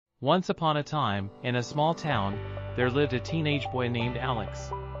Once upon a time, in a small town, there lived a teenage boy named Alex.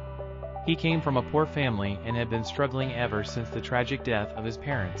 He came from a poor family and had been struggling ever since the tragic death of his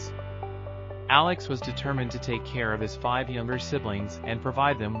parents. Alex was determined to take care of his 5 younger siblings and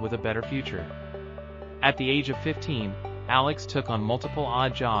provide them with a better future. At the age of 15, Alex took on multiple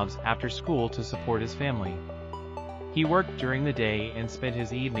odd jobs after school to support his family. He worked during the day and spent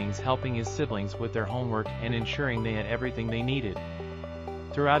his evenings helping his siblings with their homework and ensuring they had everything they needed.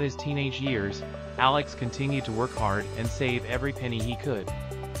 Throughout his teenage years, Alex continued to work hard and save every penny he could.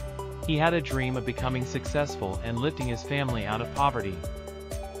 He had a dream of becoming successful and lifting his family out of poverty.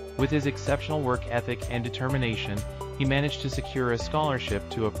 With his exceptional work ethic and determination, he managed to secure a scholarship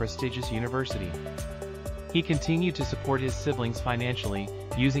to a prestigious university. He continued to support his siblings financially,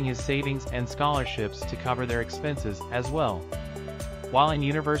 using his savings and scholarships to cover their expenses as well. While in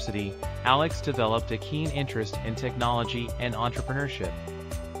university, Alex developed a keen interest in technology and entrepreneurship.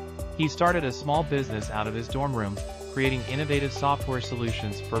 He started a small business out of his dorm room, creating innovative software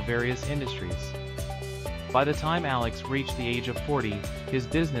solutions for various industries. By the time Alex reached the age of 40, his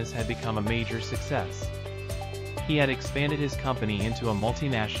business had become a major success. He had expanded his company into a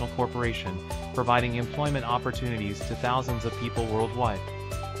multinational corporation, providing employment opportunities to thousands of people worldwide.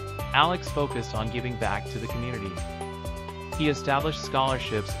 Alex focused on giving back to the community. He established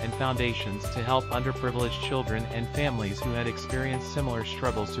scholarships and foundations to help underprivileged children and families who had experienced similar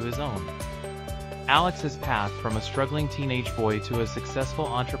struggles to his own. Alex's path from a struggling teenage boy to a successful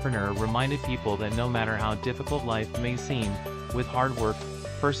entrepreneur reminded people that no matter how difficult life may seem, with hard work,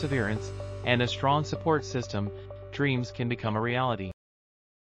 perseverance, and a strong support system, dreams can become a reality.